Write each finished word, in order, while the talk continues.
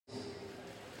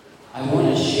I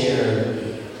want to share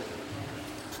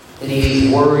that He's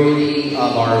worthy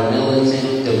of our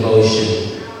militant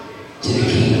devotion to the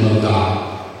kingdom of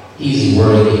God. He's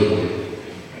worthy.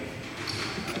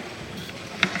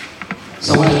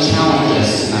 So I want to challenge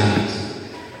us tonight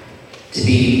to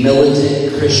be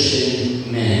militant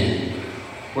Christian men.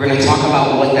 We're going to talk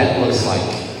about what that looks like.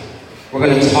 We're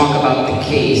going to talk about the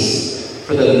case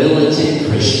for the militant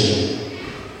Christian.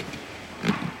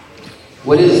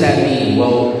 What does that mean?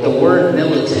 Well, the word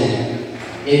militant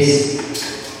is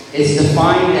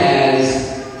defined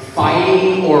as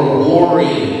fighting or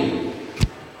warring.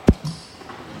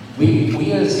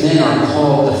 We as men are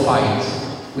called to fight.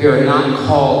 We are not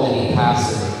called to be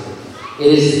passive.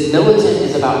 Militant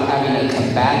is about having a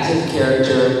combative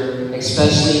character,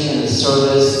 especially in the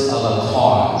service of a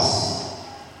cause.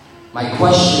 My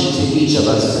question to each of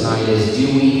us tonight is, do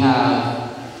we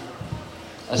have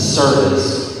a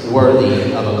service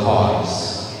worthy of a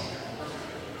cause?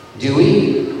 Do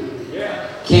we? Yeah.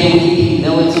 Can we be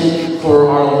militant for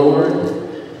our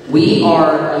Lord? We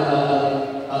are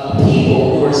a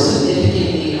people who are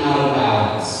significantly out of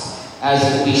balance.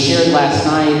 As we shared last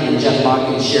night and Jeff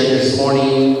Lockett shared this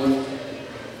morning,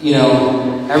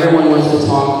 everyone wants to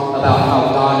talk about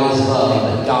how God is love,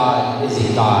 but God is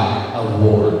a God of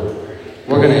war.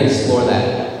 We're going to explore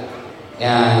that.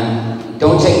 And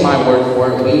don't take my word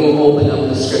for it. We will open up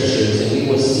the scriptures and we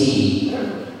will see,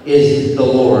 is the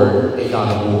Lord a God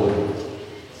of war?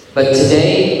 But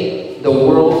today, the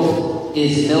world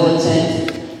is militant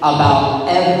about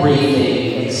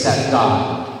everything except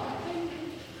God.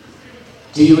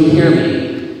 Do you hear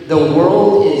me? The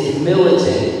world is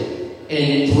militant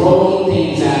in throwing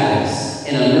things at us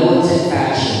in a militant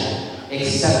fashion,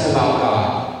 except about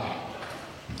God.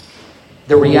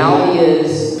 The reality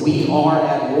is we are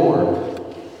at war.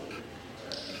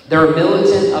 They're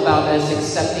militant about us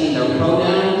accepting their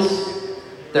pronouns.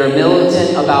 They're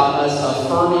militant about us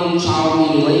affirming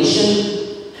child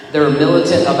mutilation. They're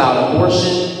militant about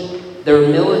abortion. They're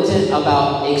militant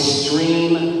about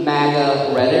extreme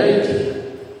MAGA rhetoric.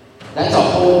 That's a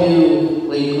whole new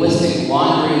linguistic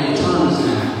laundry of terms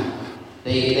now.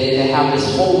 They have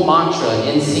this whole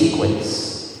mantra in sequence.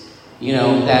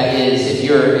 That is, if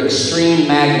you're extreme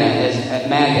MAGA,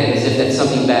 as if that's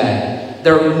something bad.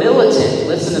 They're militant.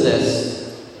 Listen to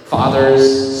this.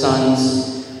 Fathers,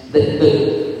 sons.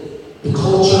 The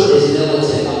culture is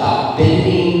militant about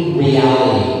bending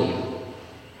reality.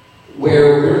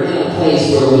 Where we're in a place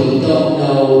where we don't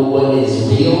know what is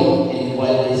real and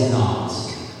what is not.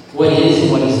 What is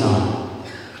and what is not.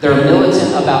 They're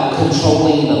militant about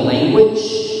controlling the language.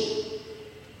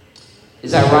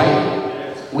 Is that right?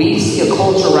 We see a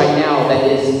culture right now that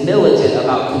is militant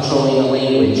about controlling the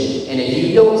language. And if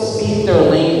you don't speak their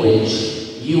language,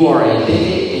 you are a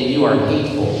bigot and you are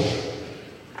hateful.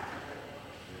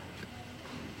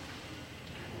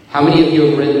 How many of you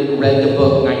have read the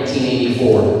book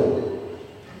 1984?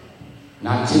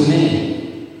 Not too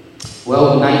many.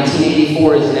 Well,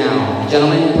 1984 is now.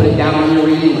 Gentlemen, put it down on your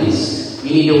reading list.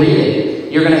 You need to read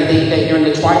it. You're going to think that you're in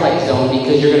the Twilight Zone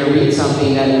because you're going to read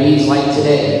something that reads like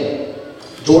today.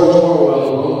 George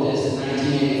Orwell wrote this in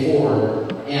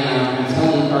 1984, and I'm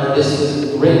telling you, or this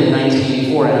was written in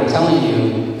 1984, and I'm telling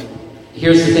you,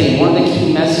 here's the thing. One of the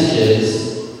key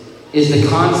messages is the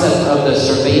concept of the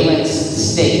surveillance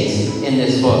state in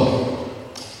this book.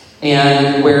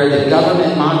 And where the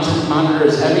government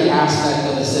monitors every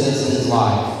aspect of a citizen's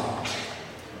life.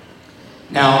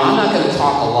 Now, I'm not going to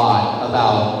talk a lot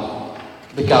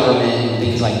about the government and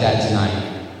things like that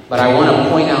tonight. But I want to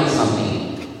point out something.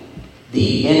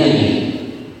 The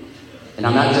enemy, and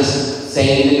I'm not just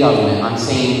saying the government, I'm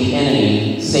saying the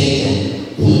enemy, Satan,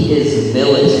 he is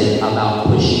militant about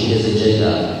pushing his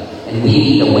agenda. And we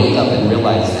need to wake up and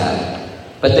realize that.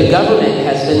 But the government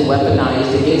has been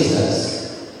weaponized against us.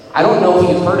 I don't know if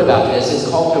you've heard about this.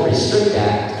 It's called the Restrict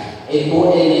Act.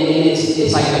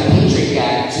 It's like the Patriot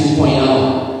Act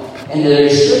 2.0. And the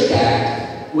Restrict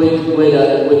Act would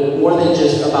more than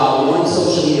just about one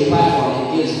social media platform.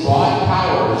 It gives broad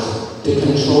powers to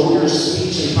control your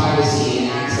speech and privacy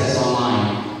and access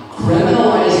online,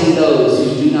 criminalizing those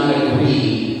who do not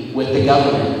agree with the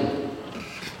government.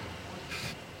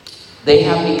 They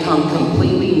have become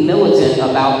completely militant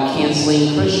about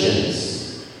canceling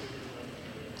Christians.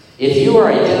 If you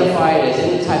are identified as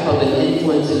any type of an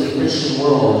influence in the Christian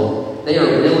world, they are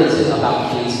militant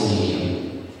about canceling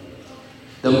you.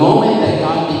 The moment that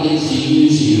God begins to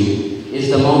use you is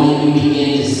the moment you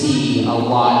begin to see a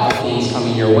lot of things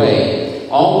coming your way.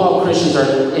 All while Christians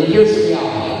are, and here's the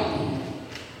reality.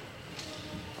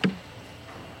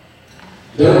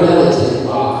 They're militant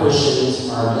while Christians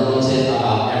are militant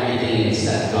about everything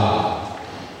except God.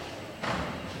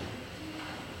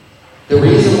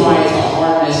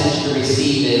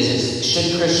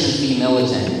 Should Christians be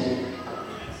militant?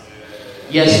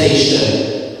 Yes, they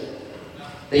should.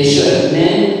 They should.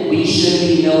 Men, we should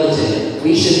be militant.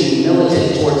 We should be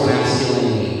militant towards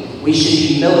masculinity. We should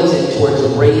be militant towards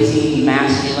raising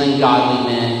masculine,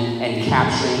 godly men and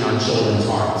capturing our children's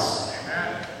hearts.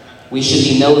 We should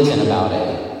be militant about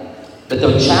it. But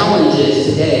the challenge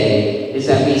is today is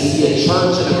that we see a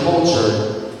church and a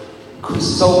culture,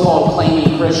 so-called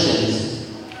claiming Christians,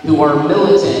 who are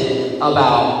militant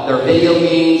about their video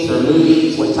games, their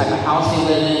movies, what type of house they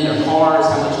live in, their cars,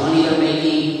 how much money they're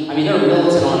making. I mean, they're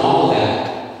militant on all of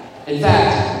that. In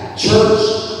fact,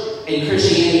 church and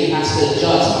Christianity has to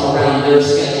adjust around their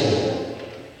schedule.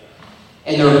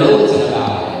 And they're militant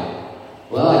about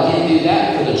it. Well, I can't do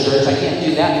that for the church. I can't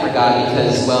do that for God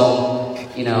because, well,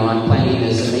 you know, I'm planning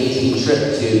this amazing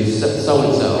trip to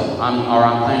so-and-so. I'm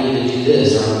planning to do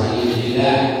this, or I'm planning to do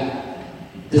that.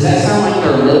 Does that sound like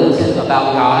they're militant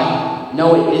about God?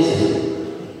 No, it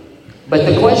isn't. But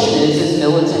the question is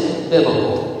militant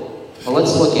biblical? Well,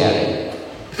 let's look at it.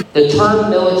 The term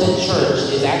militant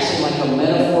church is actually like a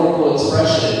metaphorical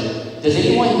expression. Does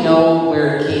anyone know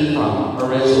where it came from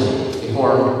originally?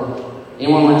 Before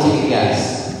anyone want to take a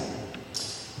guess?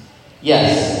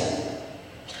 Yes.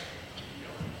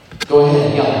 Go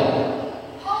ahead,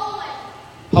 yell.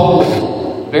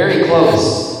 Poland. Very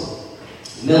close.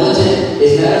 Militant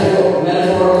is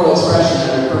metaphorical expression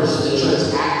that refers to the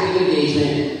church's active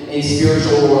engagement in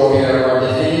spiritual warfare or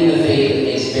defending the faith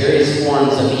against various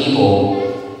forms of evil.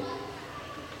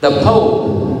 The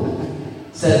Pope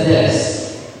said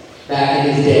this back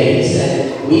in his day. He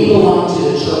said, "We belong to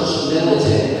the church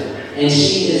militant, and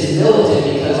she is militant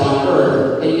because on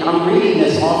earth," and I'm reading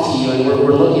this off to you, and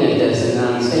we're looking at this, and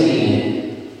I'm stating it,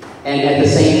 and at the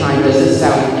same time, does this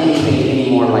sound anything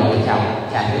anymore like the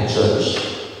Catholic Church?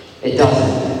 It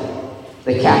doesn't.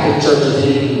 The Catholic Church is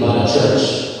anything but a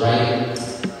church, right?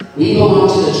 We belong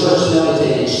to the church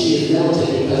militant, and she is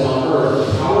militant because on earth,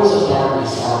 the powers of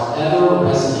darkness are ever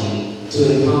wrestling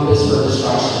to encompass her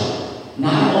destruction.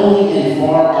 Not only in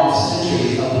far-off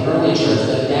centuries of the early church,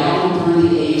 but down through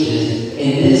the ages,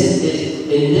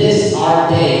 in this our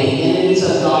day, the enemies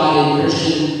of God and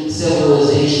Christian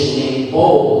civilization make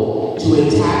bold to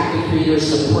attack the Creator's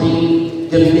supreme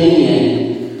dominion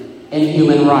and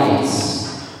human rights.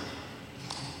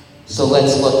 So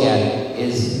let's look at it.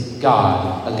 Is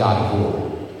God a God of war?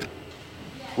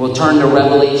 We'll turn to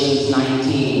Revelations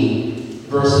 19,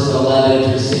 verses 11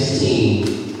 through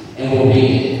 16, and we'll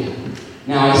read it.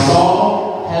 Now I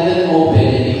saw heaven open,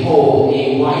 and behold,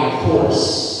 a white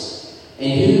horse. And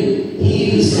he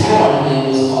who sat on him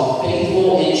was called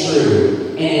Faithful and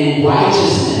True. And in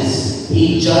righteousness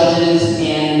he judges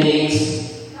and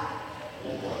makes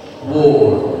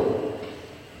war.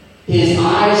 His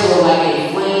eyes were like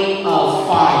a flame of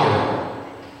fire.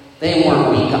 They weren't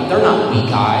weak. They're not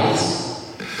weak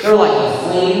eyes. They're like a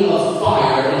flame of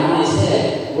fire. And on his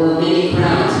head were many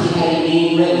crowns. He had a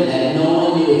name written that no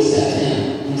one knew except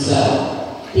him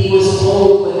himself. He was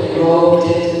clothed with a robe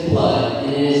dipped in blood,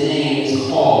 and his name is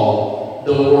called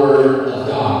the Word of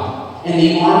God. And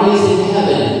the armies in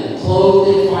heaven, clothed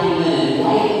in fine linen,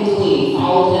 white and clean,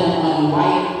 followed him on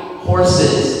white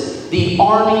horses. The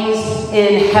armies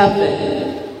in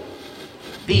heaven.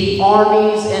 The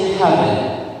armies in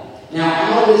heaven. Now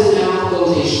out of his mouth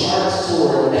goes a sharp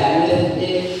sword, that with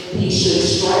it he should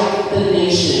strike the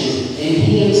nations, and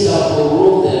he himself will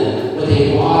rule them with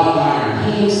a rod of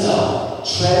iron. He himself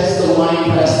treads the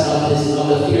winepress of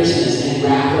the fierceness and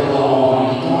wrath of the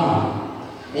Almighty God.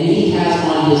 And he has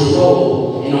on his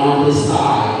robe and on his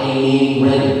thigh a name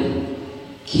written,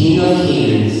 King of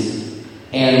Kings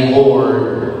and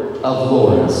Lord of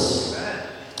Lords.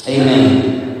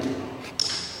 Amen.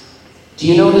 Do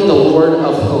you know that the Lord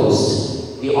of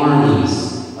hosts, the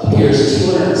armies, appears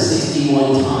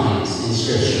 261 times in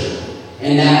Scripture?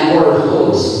 And that word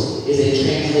host is a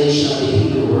translation of the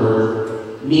Hebrew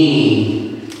word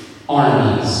meaning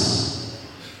armies.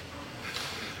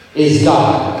 Is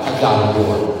God a God of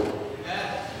war?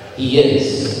 He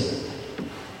is.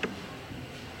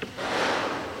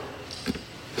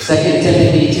 2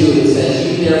 Timothy 2, it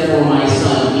says, "You therefore, my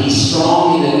son, be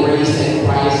strong in the grace that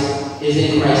Christ is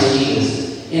in Christ Jesus,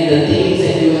 and the things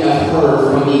that you have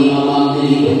heard from me among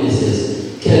many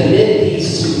witnesses. Commit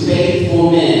these to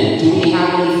faithful men." Do we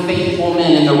have any faithful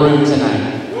men in the room tonight?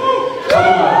 Come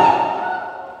on.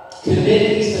 Commit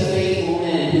these to faithful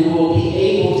men who will be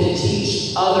able to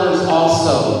teach others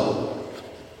also.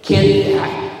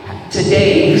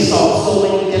 Today we saw so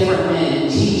many different men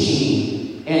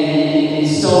teaching and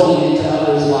sowing into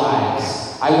others' lives.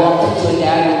 I walked up to a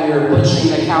dad when we were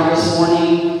butchering the cow this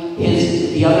morning.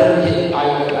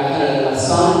 I had a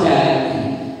son that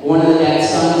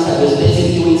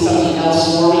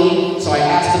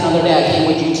Dad, hey,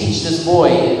 would you teach this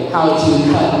boy how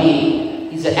to cut meat?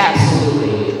 He said,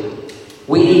 absolutely.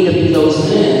 We need to be those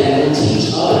men that will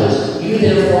teach others. You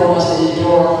therefore must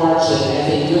endure hardship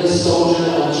as a good soldier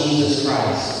of Jesus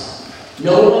Christ.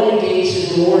 No one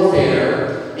engaged in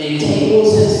warfare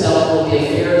entangles himself with the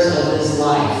affairs of this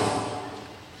life.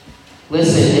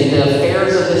 Listen, if the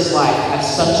affairs of this life have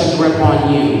such a grip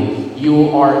on you, you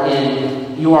are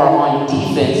on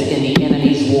defense in the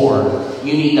enemy's war.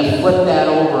 You need to flip that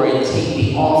over and take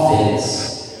the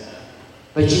offense.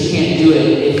 But you can't do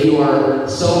it if you are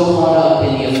so caught up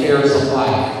in the affairs of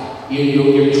life.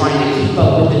 You're trying to keep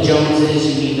up with the Joneses.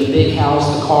 You need the big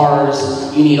house, the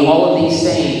cars. You need all of these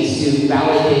things to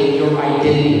validate your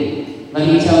identity. Let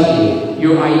me tell you,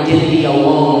 your identity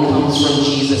alone comes from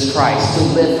Jesus Christ. To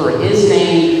live for His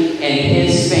name and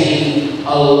His fame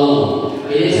alone.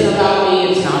 It isn't about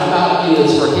me. It's not about you.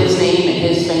 It's for His name and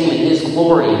His fame and His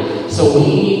glory. So we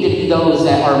need to be those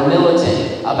that are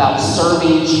militant about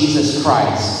serving Jesus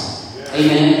Christ.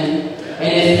 Amen.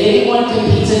 And if anyone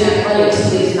competes in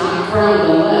athletics, he is not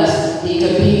crowned unless he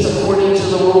competes according to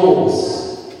the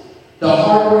rules. The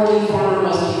hardworking farmer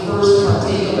must be first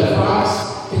partake of the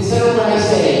crops. Consider what I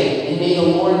say, and may the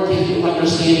Lord give you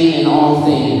understanding in all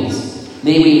things.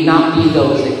 May we not be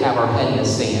those that have our head in the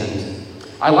sand.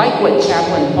 I like what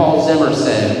Chaplain Paul Zimmer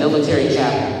said, military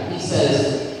chaplain. He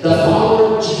says, the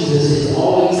follower of Jesus is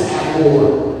always at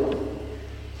war.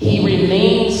 He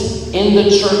remains in the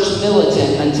church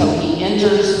militant until he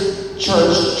enters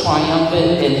church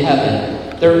triumphant in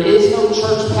heaven. There is no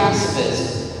church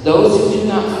pacifist. Those who do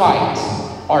not fight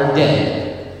are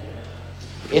dead.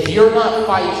 If you're not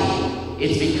fighting,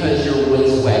 it's because your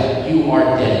wood's wet. You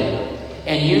are dead.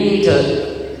 And you need to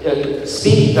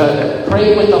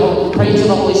pray to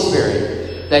the Holy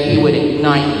Spirit that He would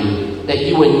ignite you, that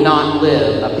you would not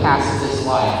live a pacifist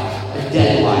life, a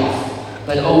dead life.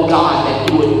 But, oh God, that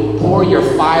you would pour your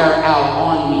fire out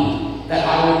on me, that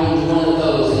I would be one of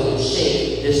those that would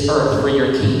shake this earth for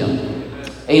your kingdom.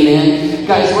 Amen?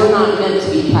 Guys, we're not meant to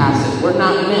be passive. We're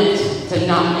not meant to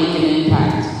not make an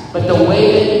impact. But the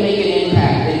way that you make an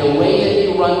impact and the way that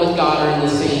you run with God are in the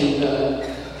same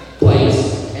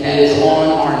place, and that is on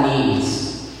our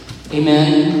knees.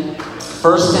 Amen?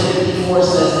 1 Timothy 4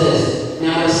 says this,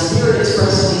 now the Spirit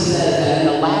expressly says that in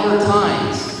the latter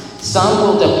times, some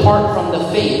will depart from the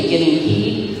faith, giving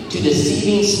heed to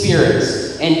deceiving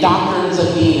spirits and doctrines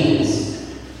of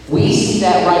demons. We see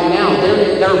that right now.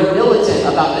 They're militant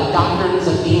about the doctrines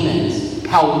of demons.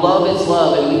 How love is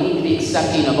love, and we need to be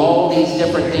accepting of all these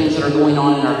different things that are going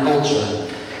on in our culture.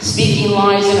 Speaking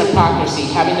lies and hypocrisy,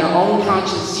 having their own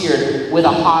conscience seared with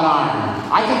a hot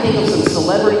iron. I can think of some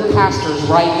celebrity pastors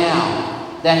right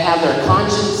now that have their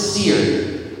conscience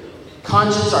seared.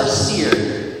 Conscience are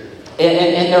seared.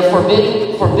 And they're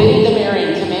forbidding to marry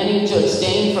and commanding to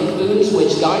abstain from foods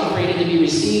which God created to be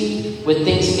received with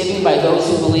thanksgiving by those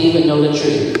who believe and know the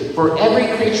truth. For every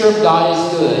creature of God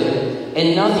is good,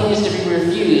 and nothing is to be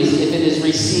refused if it is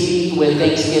received with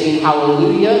thanksgiving.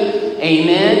 Hallelujah.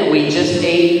 Amen. We just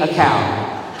ate a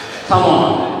cow. Come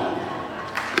on.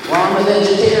 Well, I'm a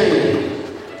vegetarian.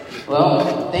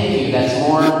 Well, thank you. That's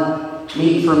more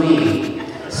meat for me.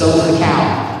 So is the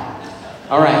cow.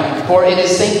 All right, for it is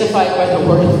sanctified by the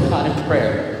word of God in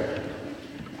prayer.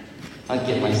 I'd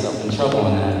get myself in trouble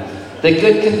on that. The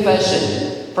good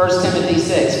confession, 1 Timothy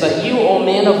 6. But you, O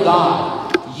man of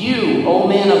God,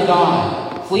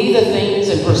 flee the things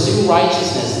and pursue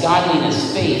righteousness,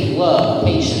 godliness, faith, love,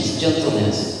 patience,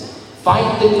 gentleness.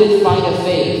 Fight the good fight of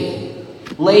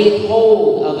faith. Lay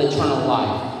hold of eternal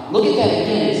life. Look at that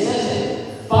again. It says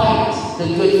it. Fight the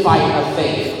good fight of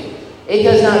faith. It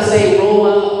does not say roll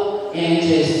up and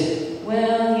just,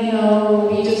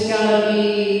 we just gotta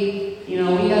be, we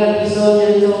gotta be so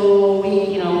gentle.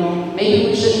 Maybe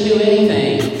we shouldn't do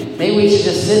anything. Maybe we should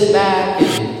just sit back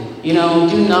and, do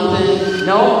nothing.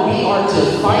 No, we are to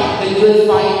fight the good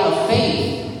fight of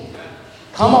faith.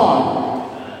 Come on.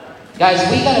 Guys,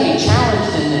 we gotta be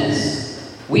challenged in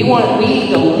this. We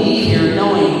need to leave here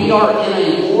knowing we are in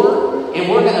a war. And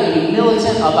we're going to be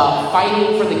militant about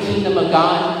fighting for the kingdom of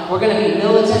God. We're going to be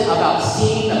militant about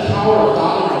seeing the power of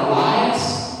God in our lives.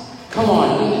 Come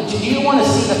on. Do you want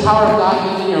to see the power of God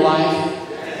move in your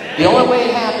life? The only way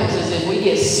it happens is if we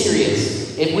get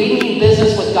serious. If we mean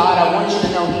business with God, I want you to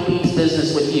know He means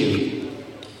business with you.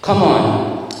 Come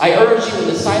on. I urge you in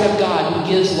the sight of God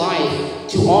who gives life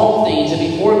to all things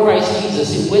and before Christ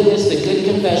Jesus who witnessed the good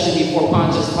confession before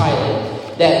Pontius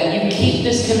Pilate, that you keep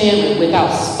this commandment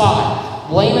without spot,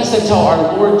 blameless until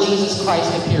our Lord Jesus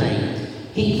Christ appearing,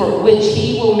 for which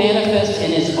He will manifest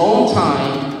in His own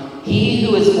time, He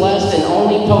who is blessed and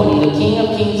only potent, the King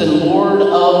of kings and Lord of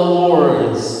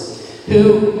lords,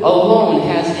 who alone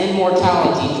has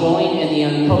immortality, dwelling in the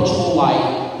unapproachable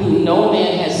light, who no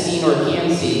man has seen or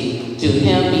can see, to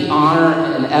him be honor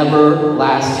and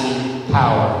everlasting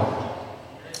power.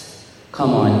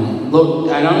 Come on.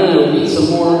 Look, I'm going to read some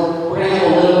more. We're going to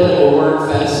have a little bit of a word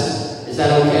fest. Is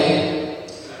that okay?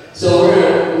 So we're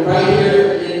going to, right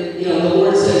here, the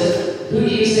Lord says, who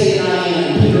do you say that I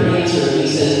am? And Peter answered, and he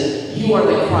says, you are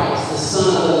the Christ, the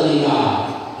Son of the living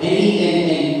God. And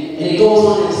it goes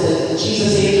on and says,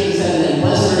 Jesus answered and said, and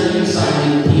blessed are you,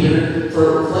 Simon Peter,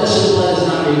 for flesh and blood has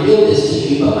not revealed this to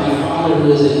you, but my Father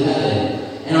who is in heaven.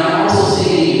 And I also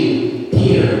say to you,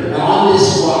 Peter, on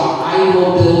this rock I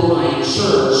will build my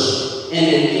church, and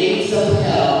the gates of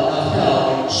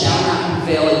hell shall not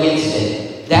prevail against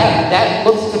it. That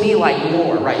looks to me like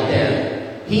war right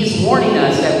there. He's warning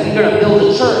us that we're going to build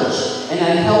a church, and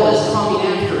that hell is coming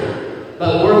after it.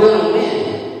 But we're going to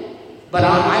win. But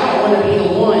I don't want to be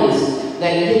the ones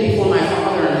that get before my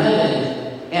Father in heaven,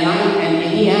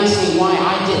 and he asked me why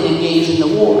I didn't engage in the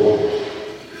war.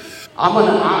 I want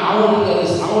the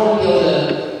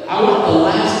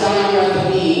last guy you have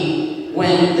to be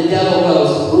when the devil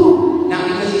goes, whoo, not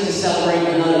because he's just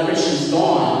celebrating another Christian's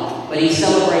gone, but he's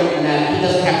celebrating that he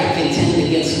doesn't have to contend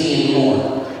against me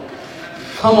anymore.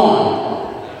 Come on.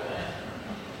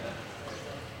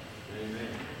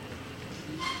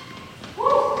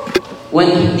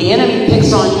 When the enemy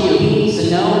picks on you, he needs to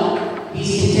know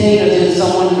he's contending against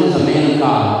someone who is a man of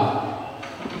God.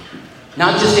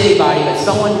 Not just anybody, but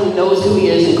someone who knows who he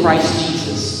is in Christ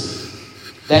Jesus.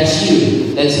 That's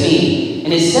you. That's me.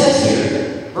 And it says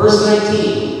here, verse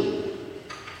 19.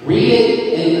 Read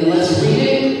it, and let's read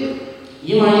it.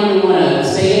 You might even want to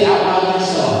say it out loud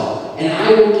yourself. And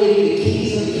I will give you the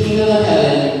keys of the kingdom of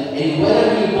heaven, and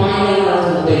whatever you bind on earth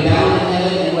will be bound in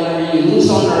heaven, and whatever you loose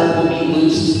on earth will be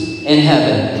loosed in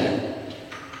heaven.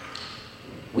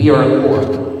 We are at war.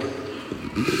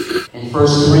 In 1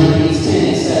 Corinthians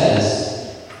 10 it says,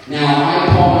 now I,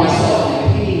 Paul, myself,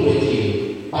 am pleading with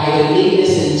you by the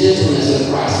meekness and gentleness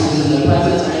of Christ, who is in the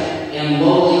presence. I am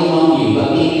lowly among you, but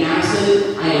being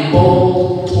absent, I am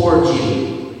bold towards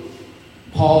you.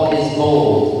 Paul is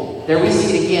bold. There we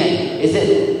see it again.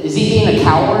 Is he being a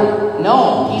coward?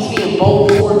 No, he's being bold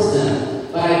towards them.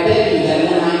 But I beg you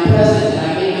that when I'm present, and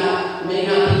I may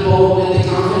not be bold with the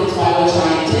confidence by which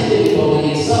I intend to be bold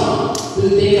against some who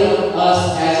think of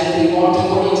us as if we walked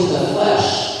according to the flesh.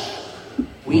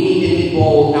 We need to be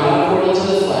bold, not according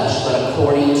to the flesh, but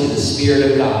according to the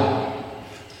Spirit of God.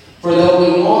 For though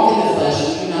we walk in the flesh,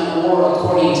 we do not war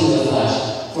according to the flesh.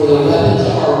 For the weapons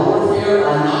of our warfare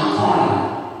are not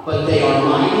carnal, but they are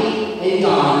mighty in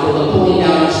God for the pulling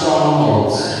down of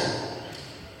strongholds.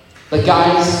 But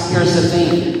guys, here's the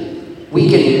thing. We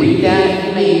can read that.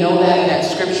 You may know that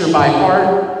scripture by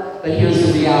heart, but here's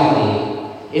the reality.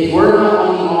 If we're not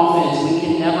on the offense, we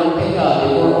can never pick up.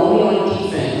 If we're only on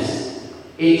defense,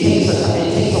 it takes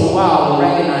a while to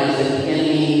recognize that the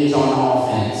enemy is on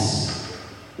offense.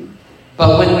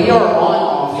 But when we are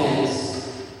on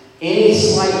offense, any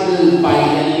slight move by the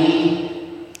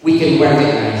enemy, we can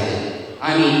recognize it.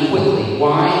 I mean, quickly.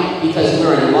 Why? Because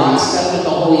we're in lockstep with the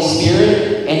Holy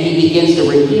Spirit, and he begins to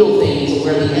reveal things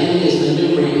where the enemy is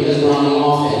maneuvering because we're on the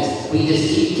offense. We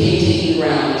just keep taking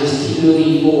ground. We just keep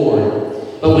moving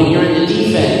forward. But when you're in the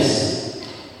defense,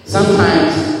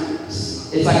 sometimes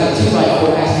it's like a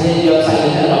 2x4 has to hit you upside the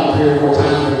head about 3 or 4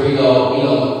 times before you go,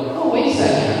 oh, wait a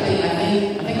second, I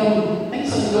think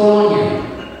something's going on here.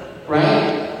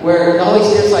 Right? Where the Holy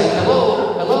Spirit's like,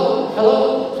 hello, hello,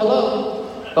 hello,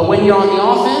 hello. But when you're on the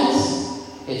offense,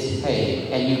 it's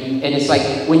hey. And it's like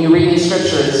when you read in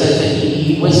Scripture, it says that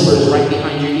he whispers right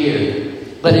behind your ear.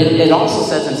 But it also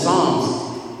says in Psalms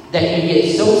that you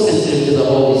get so sensitive to the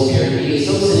Holy Spirit, you get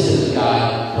so sensitive to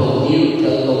God,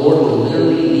 the Lord will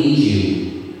literally lead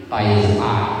you by his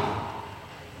eye.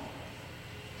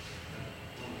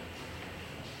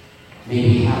 May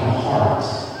we have a heart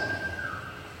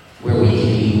where we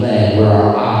can be led, where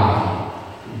our eye,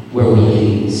 where we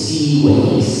can see what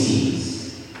he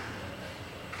sees.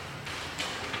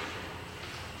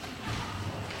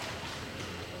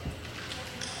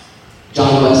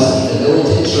 John Wesley, the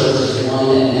militant church is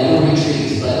one that never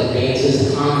retreats but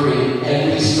advances, conquering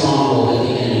every stronghold of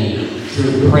the enemy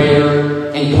through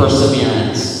prayer and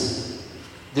perseverance.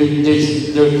 There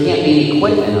can't be any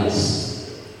quit in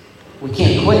us. We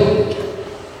can't quit.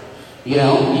 You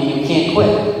can't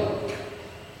quit.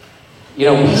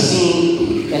 We've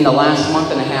seen in the last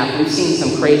month and a half, we've seen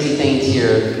some crazy things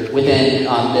here within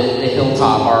the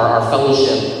Hilltop, our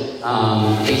fellowship,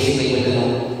 basically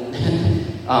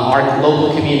within our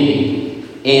local community.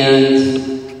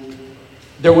 And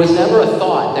there was never a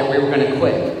thought that we were going to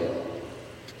quit.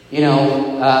 You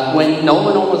know, when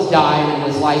Nolan almost died and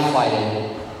was life-flighted,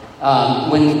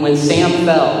 when Sam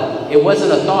fell, it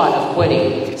wasn't a thought of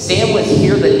quitting. Sam was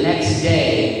here the next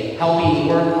day helping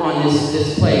work on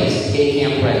this place to get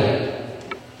camp ready.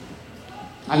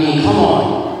 I mean, come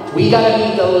on. We got to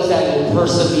be those that will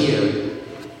persevere.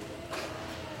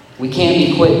 We can't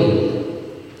be quitting.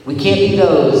 We can't be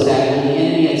those that when the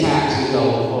enemy attacks, we go,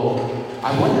 oh,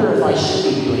 I wonder if I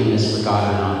should be doing this for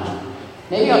God or not.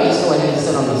 Maybe I'll just go ahead and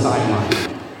sit on the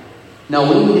sideline.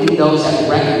 No, we need to be those that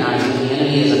recognize when the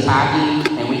enemy is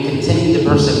attacking and we continue to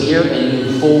persevere and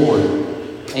move forward.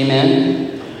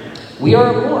 Amen? We are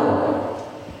at war.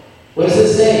 What does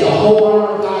it say? The whole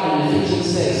armor of God in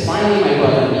Ephesians 6. Finally, my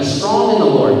brother, be strong in the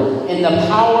Lord, in the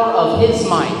power of His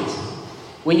might.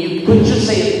 When you put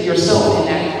yourself in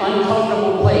that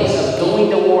uncomfortable place of going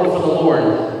to war for the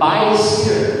Lord by the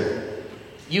Spirit,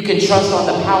 you can trust on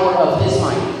the power of His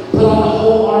might. Put on the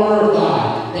whole armor of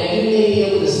God, that you may be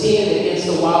able to stand against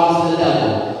the wiles of the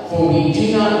devil. For we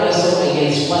do not wrestle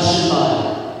against flesh and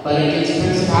blood, but against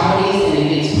principalities and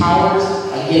against powers,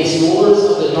 against rulers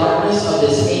of the darkness of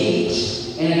this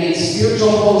age, and against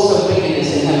spiritual hosts of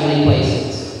wickedness in heavenly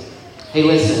places. Hey,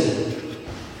 listen.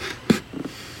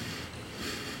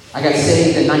 I got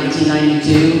saved in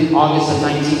 1992, August of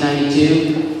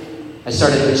 1992. I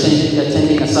started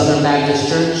attending a Southern Baptist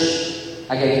church.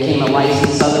 I became a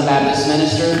licensed Southern Baptist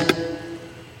minister.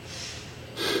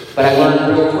 But I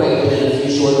learned real quick within a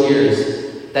few short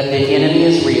years that the enemy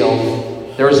is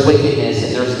real, there's wickedness,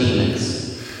 and there's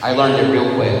demons. I learned it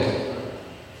real quick.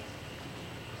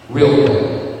 Real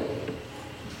quick.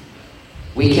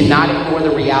 We cannot ignore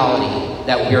the reality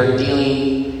that we are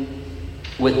dealing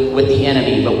with the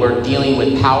enemy, but we're dealing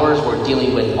with powers, we're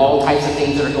dealing with all types of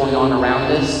things that are going on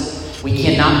around us. We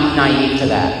cannot be naive to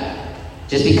that.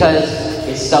 Just because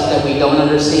it's stuff that we don't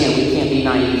understand, we can't be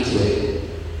naive to it.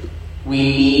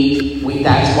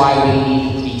 That's why we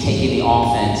need to be taking the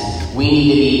offense. We need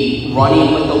to be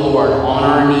running with the Lord on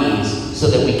our knees so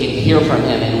that we can hear from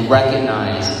Him and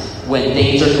recognize when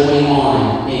things are going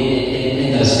on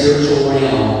in the spiritual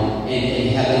realm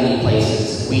in heavenly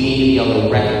places. We need to be able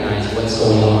to recognize what's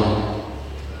going on.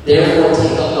 Therefore,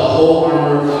 take up the whole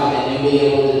armor of God, and you'll be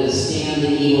able to stand the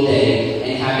evil day,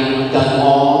 and having done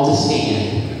all to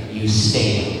stand, you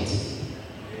stand.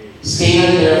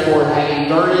 Stand, therefore, having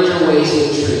girded your waist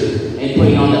with truth, and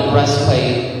putting on the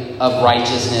breastplate of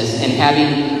righteousness, and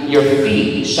having your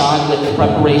feet shod with the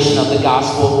preparation of the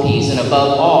gospel of peace, and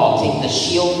above all, take the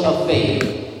shield of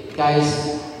faith.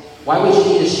 Guys, why would you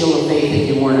need a shield of faith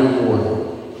if you weren't at war?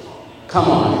 Come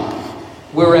on.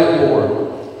 We're at war.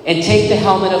 And take the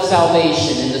helmet of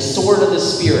salvation and the sword of the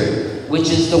Spirit, which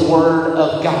is the word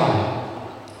of God.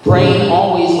 Praying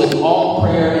always with all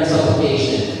prayer and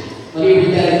supplication. Let me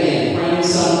read that again. Praying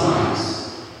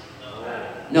sometimes.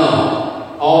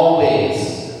 No.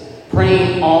 Always.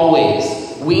 Praying always.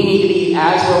 We need to be,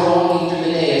 as we're walking through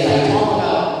the day, as I talk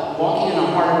about walking in a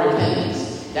heart of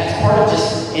repentance, that's part of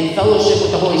just in fellowship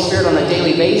with the Holy Spirit on a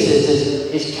daily basis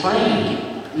is praying.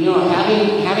 You know,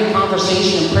 having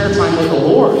conversation and prayer time with the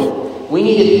Lord. We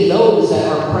need to be those that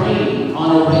are praying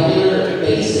on a regular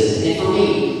basis. And for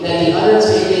me, that the utterance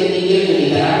may be given me,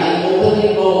 that I may openly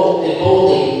and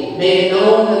boldly make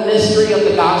known the mystery of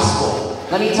the gospel.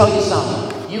 Let me tell you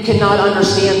something. You cannot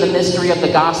understand the mystery of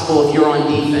the gospel if you're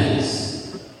on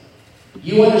defense.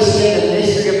 You understand the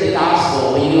mystery of the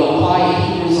gospel when you apply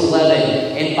Hebrews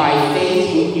 11, and by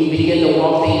faith you begin to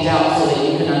walk things out so that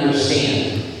you can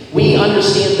understand. We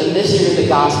understand the mystery of the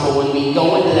gospel when we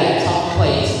go into that tough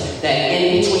place, that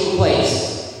in-between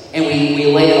place, and we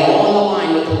lay it all on the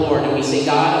line with the Lord, and we say,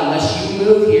 God, unless you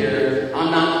move here, I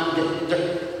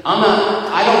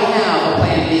don't have a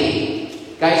plan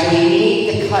B. Guys, we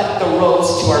need to cut the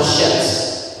ropes to our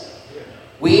ships.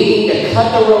 We need to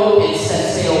cut the rope and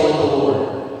set sail with the Lord.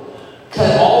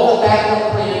 Cut all the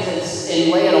backup plans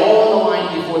and lay it all on the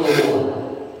line before the Lord.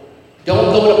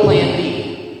 Don't go to plan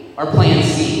B or plan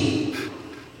C.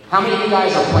 How many of you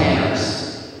guys are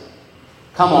planners?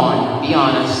 Come on, be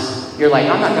honest. You're like,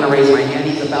 I'm not going to raise my hand.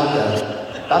 He's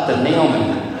about to nail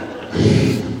me.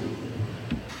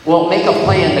 Well, make a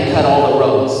plan to cut all the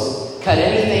ropes. Cut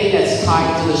anything that's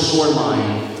tied to the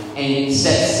shoreline and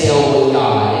set sail with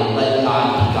God and let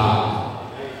God be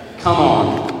God. Come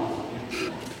on.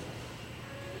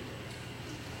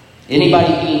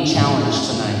 Anybody being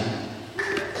challenged tonight?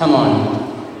 Come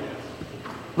on.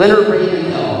 Leonard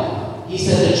Ravenhill. He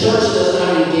said the church does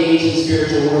not engage in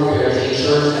spiritual warfare as a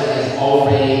church that has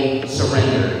already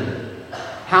surrendered.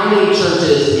 How How many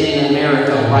churches in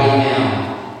America right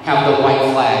now have the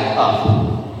white flag up?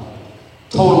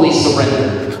 Totally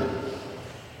surrendered.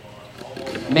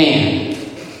 Man.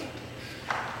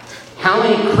 How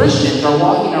many Christians are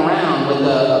walking around with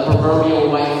a proverbial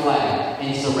white flag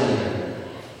in surrender?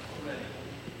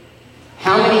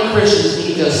 How many Christians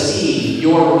need to see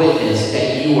your witness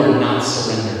that you are not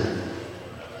surrendered?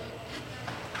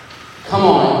 Come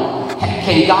on.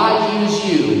 Can God use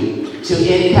you to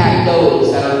impact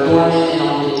those that are dormant and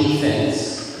on the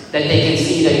defense, that they can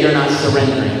see that you're not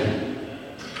surrendering?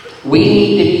 We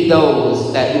need to be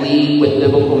those that lead with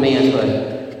biblical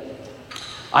manhood.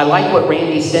 I like what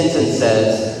Randy Stinson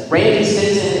says. Randy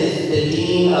Stinson is the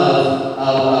dean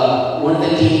of one of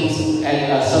the deans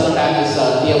at Southern Baptist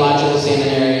Theological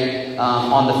Seminary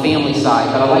on the family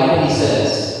side. But I like what he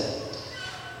says.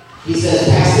 He says,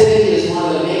 passivity is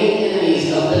one of the main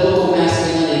enemies of biblical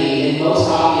masculinity and most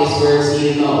obvious where it's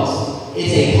needed most.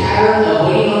 It's a pattern of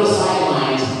waiting on the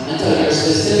sidelines until you're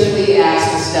specifically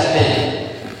asked to step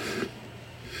in.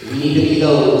 We need to be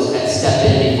those that step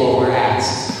in before we're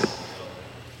asked.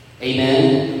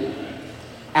 Amen?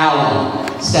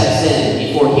 Alan steps in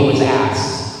before he was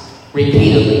asked.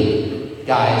 Repeatedly,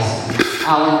 guys.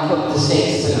 Alan cooked the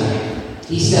steaks tonight.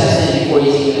 He steps in before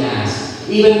he's even asked.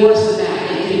 Even worse than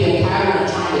that, it can be a pattern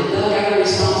of trying to duck out of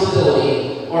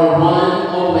responsibility or run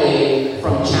away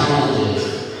from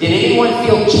challenges. Did anyone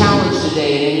feel challenged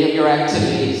today in any of your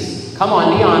activities? Come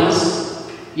on, be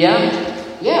honest.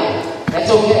 Yeah? Yeah,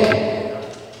 that's okay.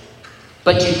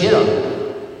 But you did them.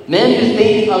 Men who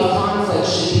think conflict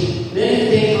should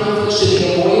be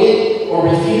avoided or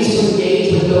refuse to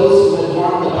engage with those who would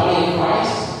harm the body of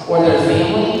Christ or their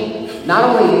family, not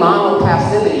only model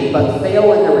passivity, but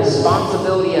fail in their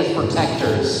responsibility as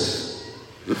protectors.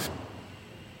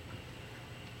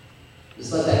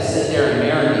 Just let that sit there and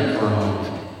marinate for a moment.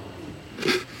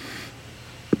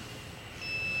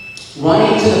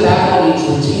 Running to the battle means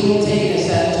routinely taking a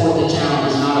step toward the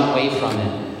challenge, not away from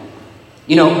it.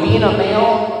 You know, being a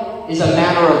male is a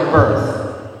matter of birth.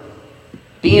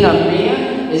 Being a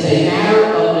man is a matter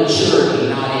of maturity,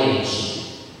 not age.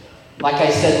 Like I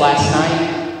said last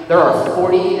night, there are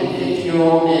 40 and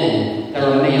 50-year-old men that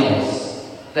are males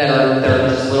that are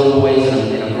just little boys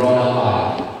in a grown-up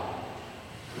body.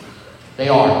 They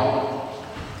are.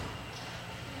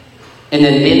 And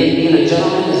then being a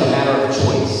gentleman is a matter of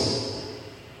choice.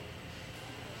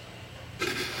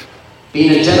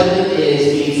 Being a gentleman is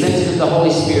being sensitive to the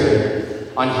Holy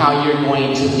Spirit on how you're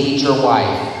going to lead your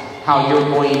wife, how you're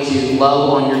going to love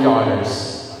on your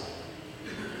daughters.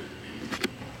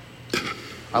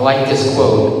 I like this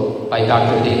quote by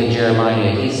Dr. David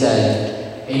Jeremiah. He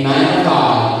said, "A man of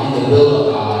God in the will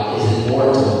of God is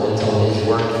immortal until his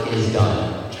work is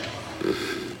done."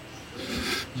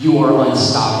 You are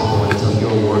unstoppable until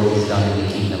your work is done in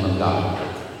the kingdom of God.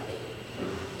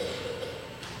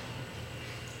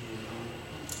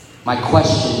 My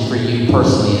question for you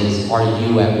personally is, are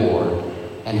you at war?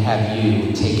 And have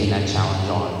you taken that challenge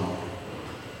on?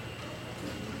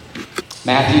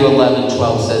 Matthew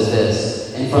 11:12 says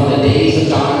this, "And from the days of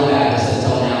John the Baptist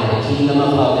until now, the kingdom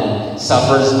of heaven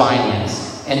suffers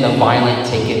violence, and the violent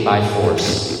take it by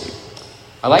force."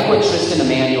 I like what Tristan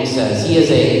Emanuel says. He is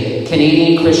a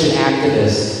Canadian Christian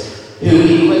activist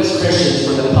who equips Christians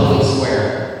for the public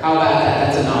square. How about that?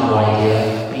 That's a novel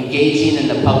idea. Engaging in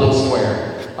the public square.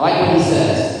 I like what he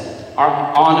says.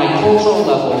 On a cultural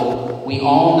level, we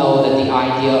all know that the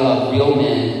idea of real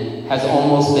men has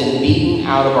almost been beaten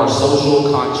out of our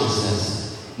social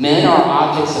consciousness. Men are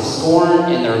objects of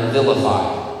scorn and they're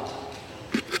vilified.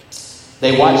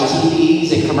 They watch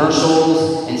TVs and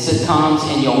commercials and sitcoms,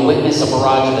 and you'll witness a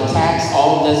barrage of attacks,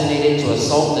 all designated to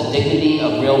assault the dignity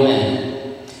of real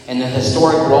men and the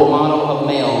historic role model of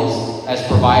males as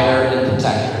provider and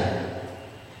protector.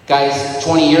 Guys,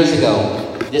 20 years ago,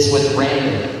 this was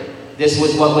rampant. This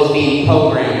was what was being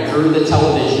programmed through the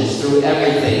televisions, through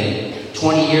everything.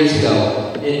 20 years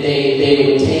ago, they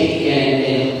would take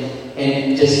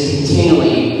and just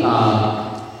continually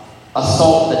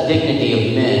assault the dignity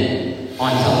of men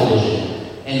on television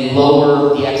and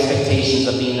lower the expectations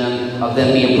of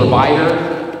them being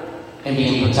provider and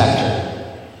being protector.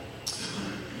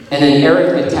 And then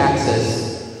Eric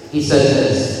Metaxas, he says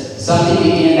this: "Something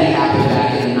began to happen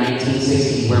back in the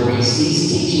 1960s where we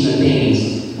ceased teaching the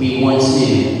things we once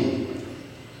knew.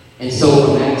 And so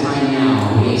from that time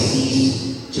now, we have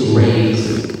ceased to raise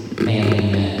manly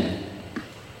men."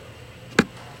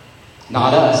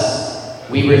 Not us.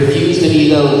 We refuse to be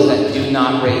those that do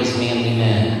not raise manly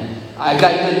men. I've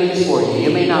got good news for you. You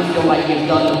may not feel like you've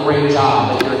done a great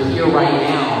job, but you're here right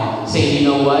now saying, you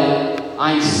know what?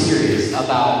 I'm serious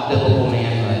about biblical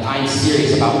manhood. I'm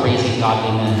serious about raising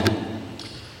godly men.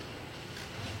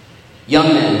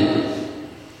 Young men,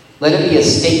 let it be a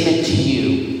statement to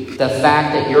you, the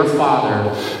fact that your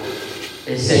father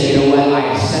is saying, you know what, I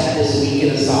have set this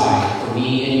weekend aside for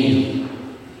me and you.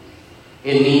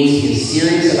 It means he is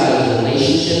serious about his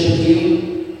relationship with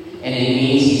you, and it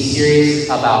means he's serious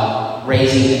about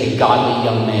raising a godly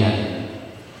young man,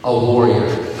 a warrior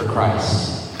for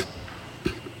Christ.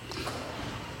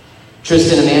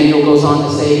 Tristan Emanuel goes on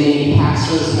to say, many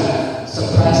pastors have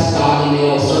suppressed godly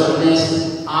male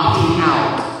assertiveness, opting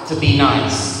out to be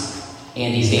nice.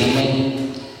 Andy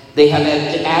Stanley. They have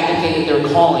advocated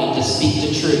their calling to speak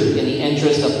the truth in the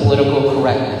interest of political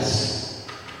correctness.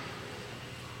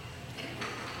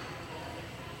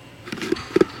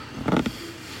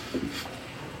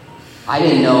 I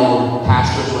didn't know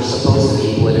pastors were supposed to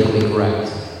be politically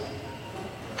correct.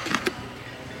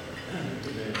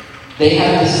 They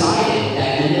have decided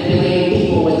that manipulating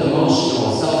people with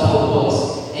emotional, self-help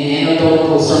books and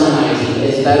anecdotal sermonizing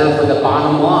is better for the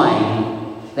bottom line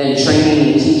than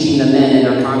training and teaching the men in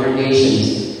their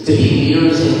congregations to be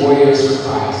leaders and warriors for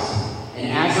Christ.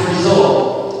 And as a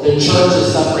result, the church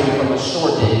is suffering from a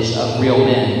shortage of real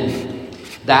men.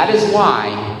 That is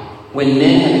why, when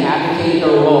men have advocated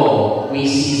their role, we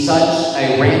see such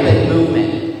a rampant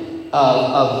movement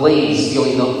of ladies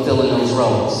filling those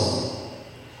roles.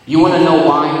 You want to know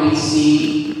why we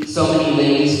see so many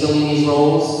ladies filling these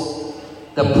roles?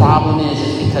 The problem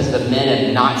is because the men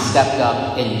have not stepped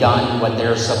up and done what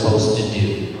they're supposed to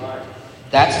do.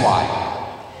 That's why.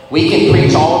 We can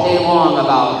preach all day long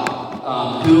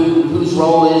about whose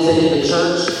role is it in the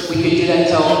church. We could do that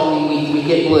until we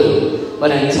get blue.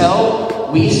 But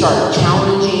until we start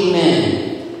challenging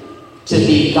men to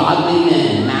be godly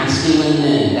men, masculine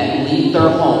men that lead their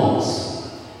homes,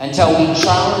 until we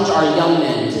challenge our young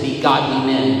men to be godly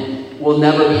men, we'll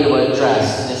never be able to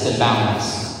address this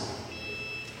imbalance.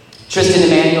 Tristan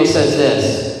Emanuel says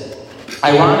this,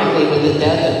 ironically, with the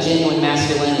death of genuine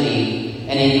masculinity,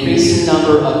 an increasing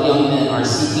number of young men are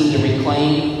seeking to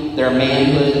reclaim their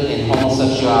manhood and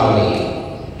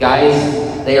homosexuality.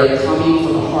 Guys, they are coming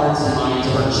for the hearts and minds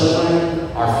of our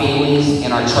children, our families,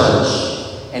 and our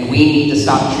church. And we need to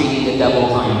stop treating the devil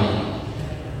kindly.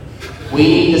 We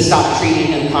need to stop treating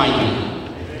him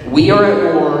kindly. We are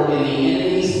at war, and the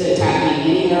enemy is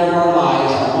attacking any area of our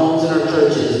lives, our homes and our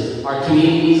churches, our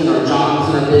communities and our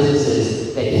jobs and our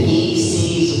businesses that he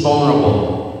sees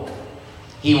vulnerable.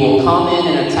 He will come in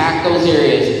and attack those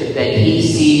areas that he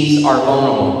sees are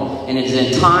vulnerable. And it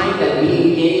is a time that we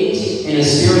engage in a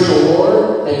spiritual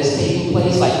war that is taking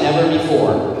place like never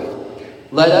before.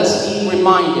 Let us be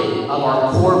reminded of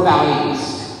our core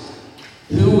values,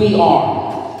 who we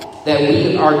are, that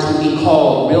we are to be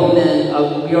called real men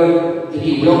of, we are to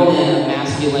be real men of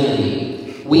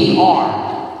masculinity. We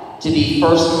are to be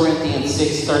 1 Corinthians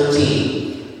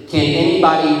 6:13. Can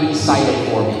anybody recite it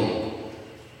for me?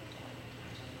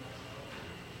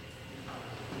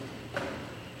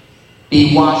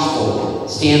 Be watchful,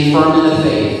 stand firm in the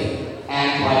faith,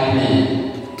 act like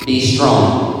men, be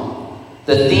strong.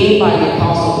 The theme by the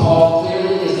Apostle Paul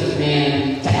clearly is the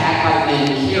command to act like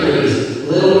men carries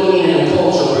little meaning in a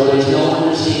culture where there's no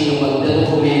understanding of what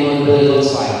biblical manhood really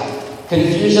looks like.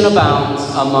 Confusion abounds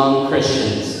among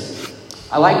Christians.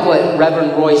 I like what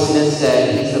Reverend Roy Smith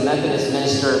said. He's a Methodist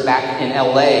minister back in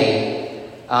L.A.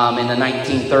 In the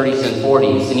 1930s and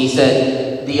 40s. And he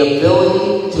said, the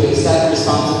ability to accept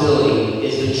responsibility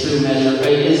is the true measure,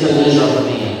 is the measure of a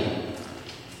man.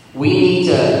 We need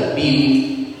to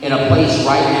be in a place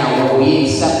right now where we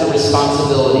accept the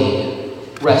responsibility,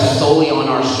 rest solely on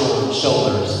our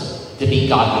shoulders to be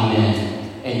godly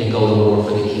men and to go to war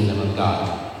for the kingdom of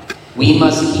God. We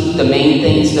must keep the main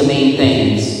things the main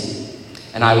things.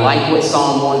 And I like what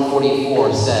Psalm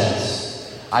 144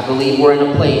 says. I believe we're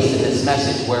in a place in this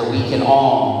message where we can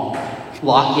all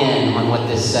lock in on what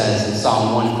this says in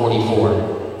Psalm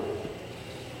 144.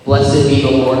 Blessed be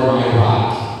the Lord my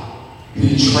rock, who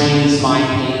trains my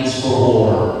hands for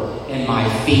war and my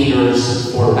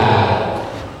fingers for battle.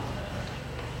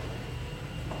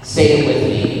 Say it with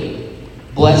me.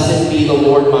 Blessed be the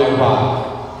Lord my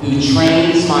rock, who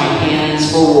trains my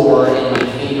hands for war and my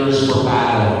fingers for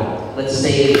battle. Let's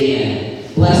say it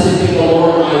again. Blessed be the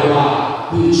Lord my rock,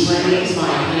 who trains my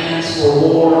hands for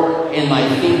war and my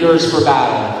fingers for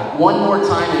battle. One more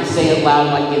time and say it loud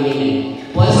like you mean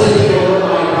it. Blessed be the Lord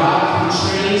my rock, who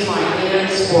trains my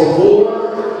hands for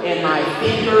war and my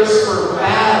fingers for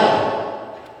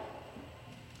battle.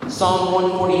 Psalm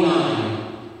 149.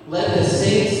 Let the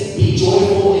saints be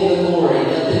joyful in the glory.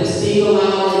 Let them sing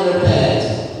aloud in their beds.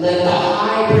 Let the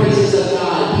high praises of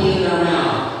God be in their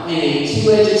mouth, and a two-edged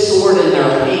two-edged sword in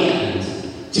their hand,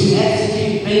 to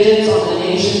execute vengeance on the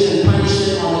nations and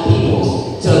punishment on the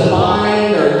peoples, to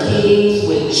bind their kings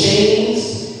with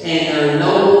chains and their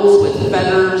nobles with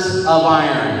fetters of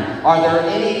iron. Are there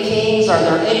any kings, are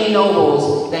there any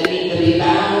nobles that need to be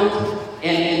bound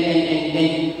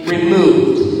and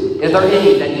removed? Is there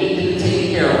any that need to be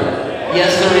taken care of?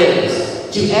 Yes, there is.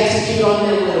 To execute on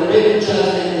them with a written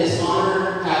judgment and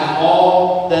dishonor have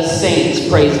all the saints.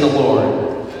 Praise the Lord.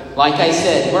 Like I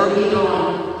said, we're either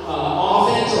on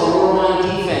offense or we're on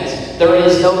defense. There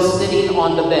is no sitting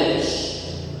on the bench.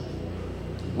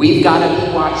 We've got to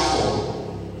be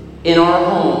watchful in our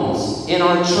homes, in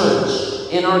our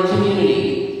church, in our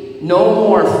community. No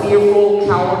more fearful,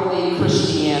 cowardly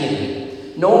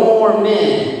Christianity. No more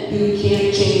men who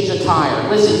can't change a tire.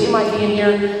 Listen, you might be in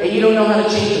here and you don't know how to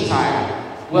change a tire.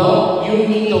 Well, you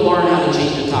need to learn how to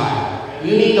change a tire.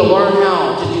 You need to learn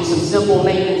how to do some simple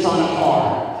maintenance on a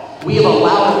car. We have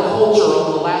allowed a culture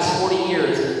over the last 40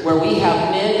 years where we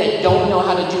have men that don't know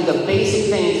how to do the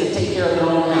basic things that take care of their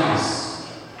own house.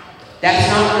 That's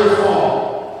not your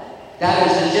fault. That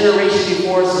is the generation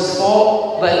before us'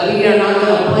 fault, but we are not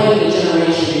going to blame the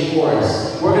generation before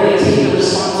us. We're going to take the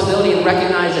responsibility and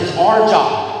recognize it's our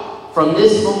job from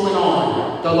this moment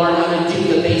on to learn how to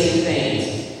do the basic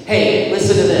things. Hey,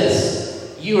 listen to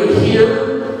this. You are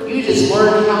here. You just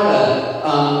learned how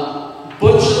to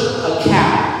butcher a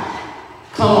cow.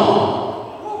 Come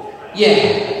on.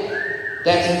 Yeah.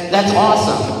 That's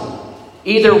awesome.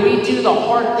 Either we do the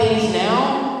hard things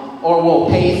now or we'll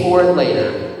pay for it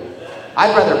later.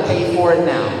 I'd rather pay for it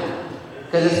now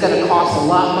because it's going to cost a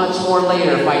lot much more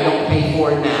later if I don't pay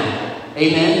for it now.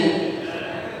 Amen?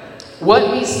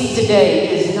 What we see today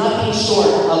is nothing short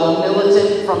of a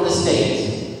militant from the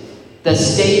state. The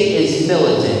state is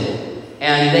militant,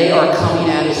 and they are coming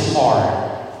at us hard.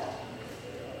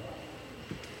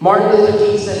 Martin Luther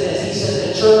King said this. He said,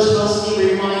 the church must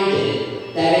be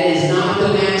reminded that it is not the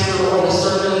master or the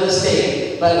servant of the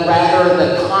state, but rather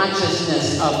the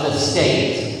consciousness of the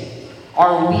state.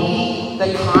 Are we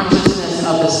the consciousness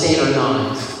of the state or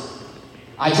not?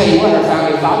 I tell you what, our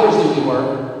founding fathers knew we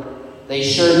were. They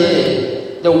sure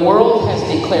did. The world has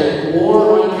declared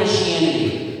war on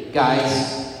Christianity,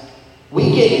 guys.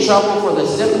 We get in trouble for the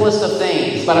simplest of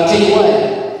things. But I'll tell you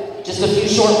what, just a few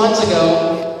short months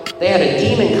ago, they had a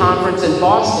demon conference in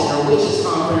Boston, or witches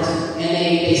conference, and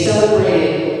they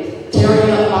celebrated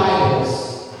tearing up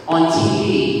Bibles on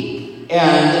TV,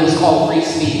 and it was called free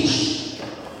speech.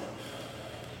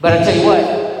 But I'll tell you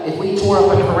what, if we tore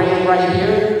up a Quran right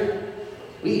here,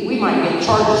 we might get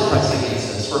charges pressed against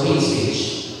us for hate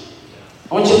speech.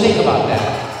 I want you to think about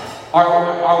that.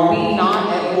 Are we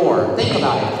not at war? Think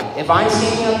about it. If I'm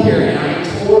standing up here and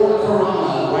I tore the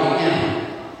Quran right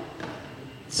now,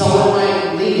 someone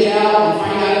might leak it out and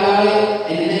find out about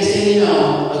it, and the next thing you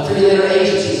know, a 3-letter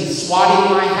agency is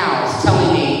swatting my house,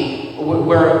 telling me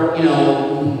where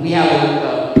we have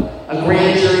a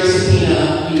grand jury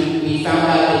subpoena. We found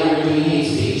out that you were doing hate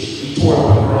speech. You tore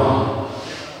up the Quran.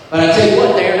 But I tell you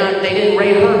what, they didn't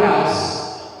raid her house.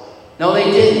 No, they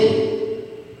didn't.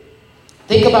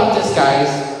 Think about this, guys.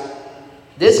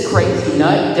 This crazy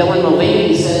nut, Dylan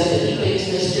Mulvaney, says that he thinks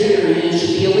misgendering should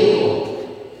be illegal.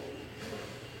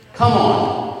 Come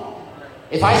on.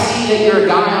 If I see that you're a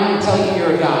guy, I'm going to tell you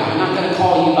you're a guy. I'm not going to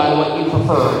call you by what you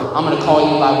prefer. I'm going to call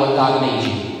you by what God made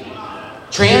you.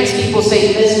 Trans people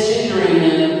say misgendering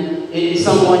them if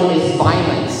someone is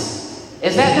violence.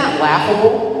 Is that not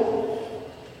laughable?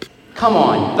 Come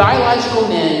on. Biological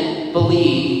men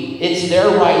believe it's their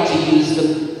right to use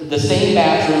the same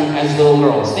bathroom as little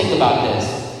girls. Think about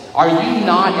this. Are you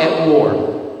not at war?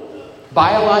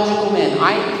 Biological men.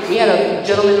 We had a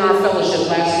gentleman in our fellowship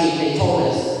last week. They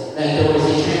told us that there was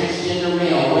a transgender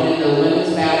male went into the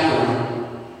women's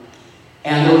bathroom,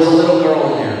 and there was a little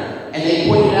girl in there. And they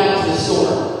pointed out to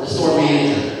the store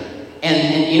manager.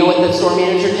 And you know what the store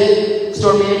manager did? The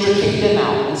store manager kicked him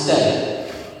out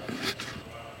instead.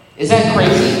 Is that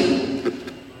crazy?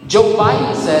 Joe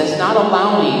Biden says not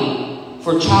allowing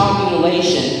for child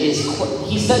mutilation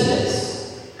he said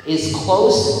this, is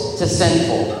close to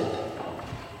sinful.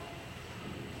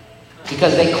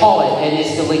 Because they call it, and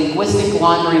it's the linguistic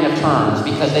laundering of terms,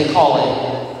 because they call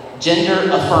it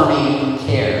gender-affirming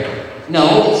care.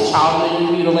 No, it's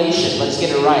child mutilation. Let's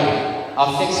get it right.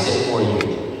 I'll fix it for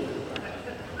you.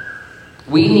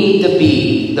 We need to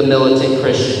be the militant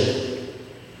Christian.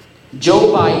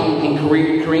 Joe Biden and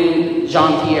Karine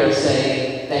Jean-Pierre say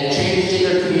that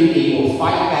transgender community will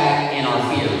fight back in our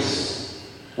fears.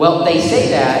 Well, they say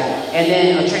that, and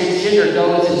then a transgender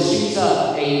goes and shoots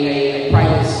up a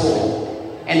private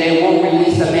school, and they won't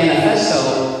release the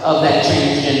manifesto of that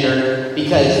transgender,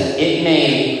 because it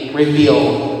may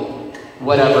reveal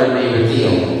whatever it may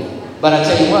reveal. But I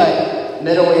tell you what,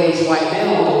 middle-aged white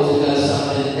male goes and does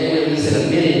something, they release it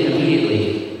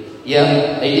immediately.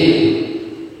 Yep, they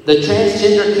do. The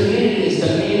transgender community is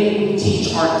demanding we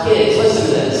teach our kids. Listen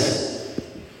to this.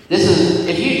 This is,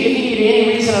 if you need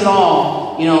any reason at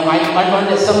all, I learned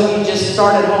that some of you just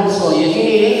started homeschooling. If you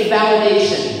need any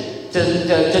validation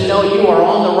to know you are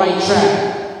on the right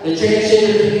track, the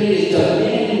transgender community is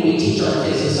demanding we teach our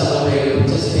kids to celebrate and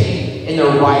participate in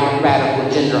their right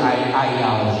radical gender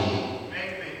ideology.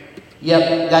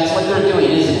 Yep, that's what they're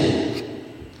doing, isn't it?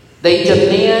 They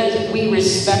demand we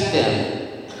respect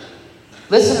them.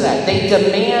 Listen to that. They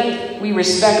demand we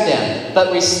respect them.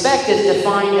 But respect is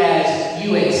defined as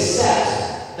you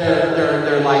accept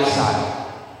their lifestyle.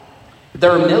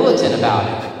 They're militant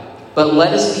about it. But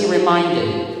let us be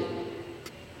reminded,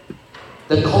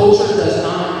 the culture does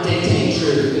not dictate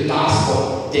truth. The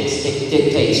gospel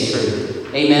dictates truth.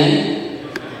 Amen?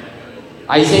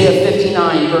 Isaiah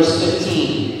 59, verse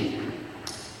 15.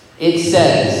 It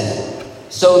says,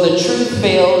 "So the truth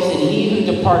fails, and he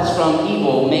who departs from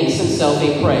evil makes himself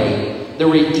a prey. The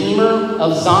Redeemer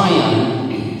of Zion."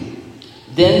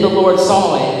 Then the Lord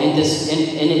saw it, and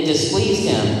it displeased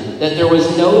him that there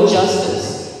was no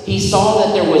justice. He saw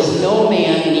that there was no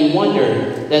man, and he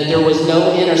wondered that there was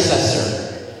no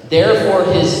intercessor. Therefore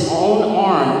his own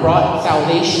arm brought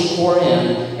salvation for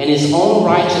him, and his own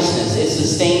righteousness it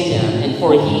sustained him. And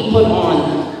for he put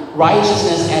on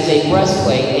righteousness as a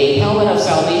breastplate, a helmet of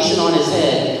salvation on his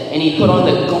head, and he put on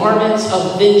the garments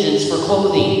of vengeance for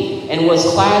clothing, and was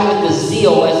clad with the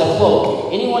zeal as a cloak.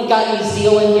 Anyone got any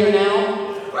zeal in here now?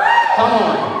 Come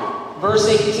on. Verse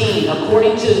 18,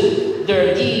 according to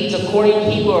their deeds, according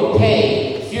he will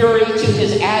pay. Fury to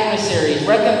his adversaries,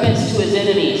 recompense to his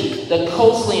enemies. The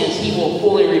coastlands he will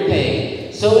fully repay.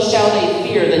 So shall they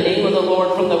fear the name of the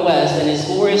Lord from the west, and his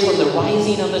glories from the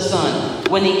rising of the sun.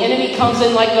 When the enemy comes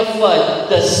in like a flood,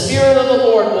 the Spirit of the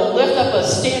Lord will lift up a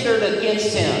standard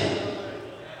against him.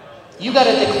 You got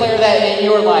to declare that in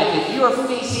your life. If you are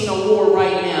facing a war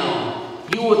right now,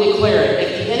 you will declare it.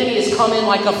 If the enemy is coming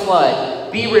like a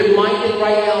flood, be reminded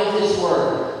right now of his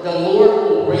word. The Lord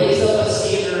will raise up a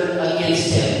standard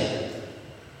against him.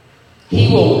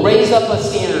 He will raise up a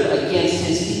standard against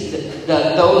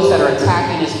those that are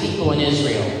attacking his people in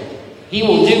Israel. He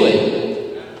will do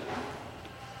it.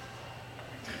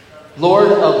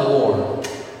 Lord of war,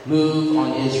 move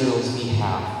on Israel's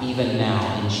behalf, even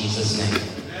now, in Jesus' name.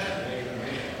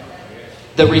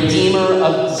 The Redeemer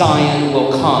of Zion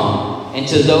will come, and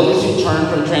to those who turn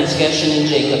from transgression in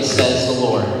Jacob, says the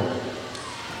Lord.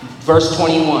 Verse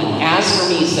 21, as for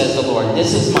me, says the Lord,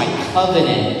 this is my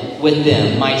covenant with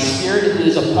them. My spirit who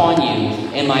is upon you,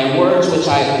 and my words which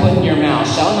I have put in your mouth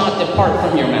shall not depart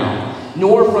from your mouth,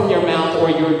 nor from your mouth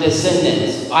or your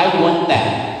descendants. I want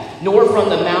that. Nor from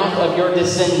the mouth of your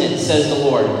descendants, says the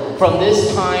Lord, from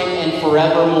this time and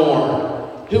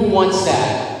forevermore. Who wants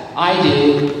that? I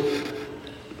do.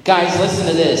 Guys, listen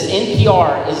to this.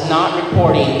 NPR is not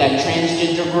reporting that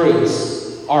transgender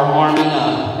groups are arming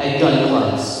up at gun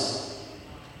clubs.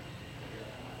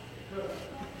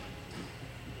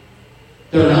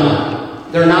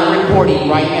 They're not reporting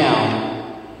right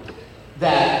now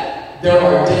that there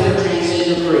are different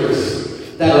transgender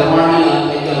groups that are arming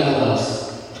up at gun clubs.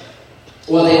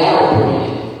 Well, they are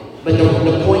reporting it. But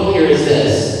the point here is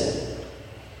this.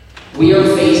 We are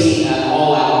facing an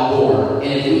all-out war.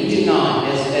 And if we do not,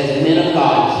 as men of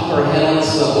God, keep our head on a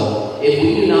swivel, if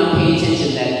we do not pay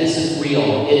attention that this is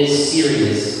real, it is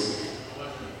serious,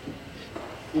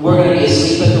 we're going to be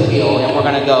asleep at the wheel, and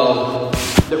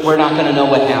we're not going to know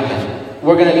what happened.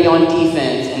 We're going to be on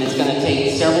defense, and it's going to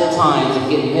take several times of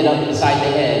getting hit up inside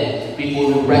the head before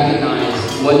we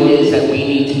recognize what it is that we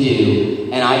need to do.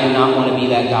 And I do not want to be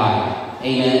that guy.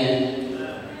 Amen?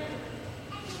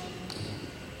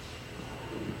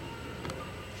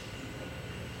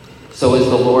 So is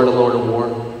the Lord a Lord of war?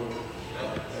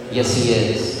 Yes, he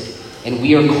is. And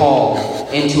we are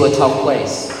called into a tough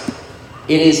place.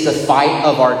 It is the fight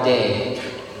of our day.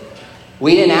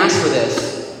 We didn't ask for this,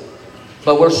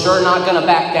 but we're sure not going to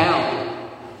back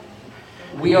down.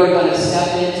 We are going to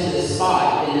step into this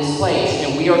spot, in this place,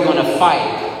 and we are going to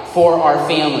fight for our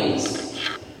families.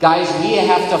 Guys, we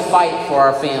have to fight for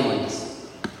our families.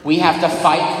 We have to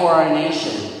fight for our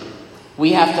nation.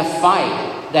 We have to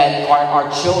fight that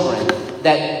our children,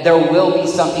 that there will be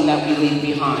something that we leave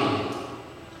behind.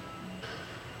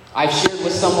 I've shared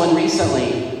with someone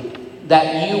recently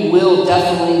that you will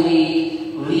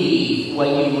definitely leave what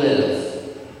you live.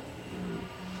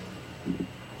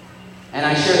 And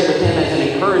I shared it with him as an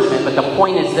encouragement, but the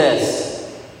point is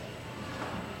this.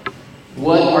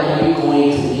 What are you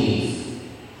going to leave?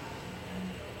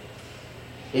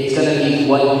 It's going to be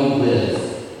what you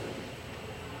live.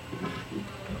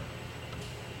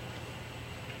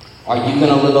 Are you going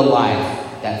to live a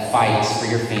life that fights for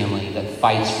your family, that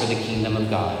fights for the kingdom of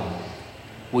God?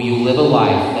 Will you live a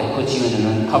life that puts you in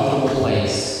an uncomfortable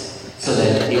place so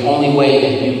that the only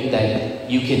way that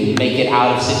you can make it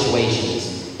out of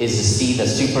situations is to see the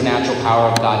supernatural power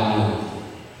of God move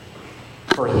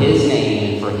for His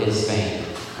name and for His fame?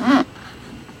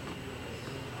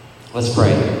 Let's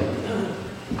pray.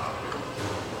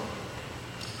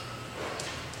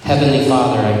 Heavenly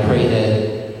Father, I pray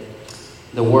that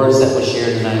the words that were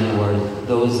shared tonight, Lord,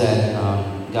 those that,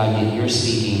 God, you're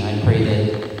speaking, I pray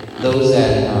that those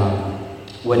that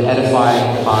would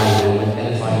edify the body, that would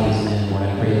edify these men, Lord,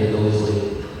 I pray that those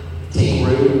would take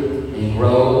root and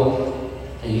grow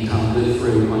and become good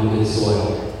fruit on good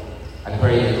soil. I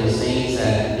pray that those things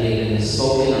that may have been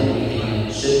spoken or anything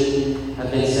that shouldn't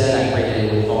have been said, I pray that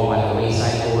it would fall by the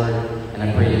wayside, Lord, and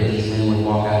I pray that these men would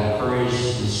walk out encouraged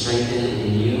and strengthened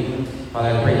in you.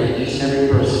 Father, I pray that each and every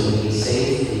person would be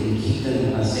safe, that you keep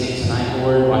them safe tonight,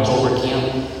 Lord. Watch over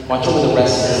camp. Watch over the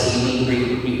rest of this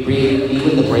evening. Be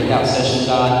with the breakout session,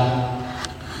 God.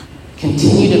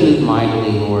 Continue to move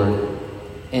mightily, Lord.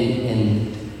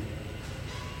 And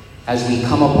as we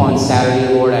come upon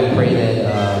Saturday, Lord, I pray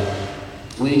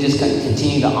that we just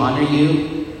continue to honor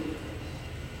you,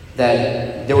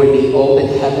 that there would be open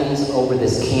heavens over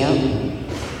this camp,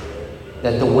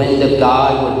 that the wind of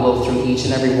God would blow through each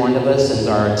and every one of us and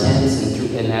our tents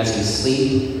and as we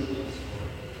sleep.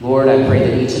 Lord, I pray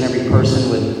that each and every person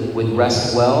would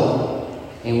rest well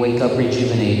and wake up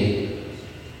rejuvenated.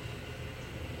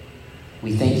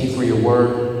 We thank you for your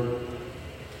word.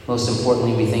 Most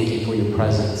importantly, we thank you for your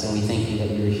presence, and we thank you that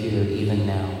you're here even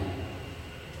now.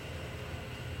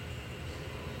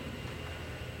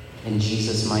 In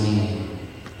Jesus' mighty name,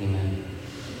 amen.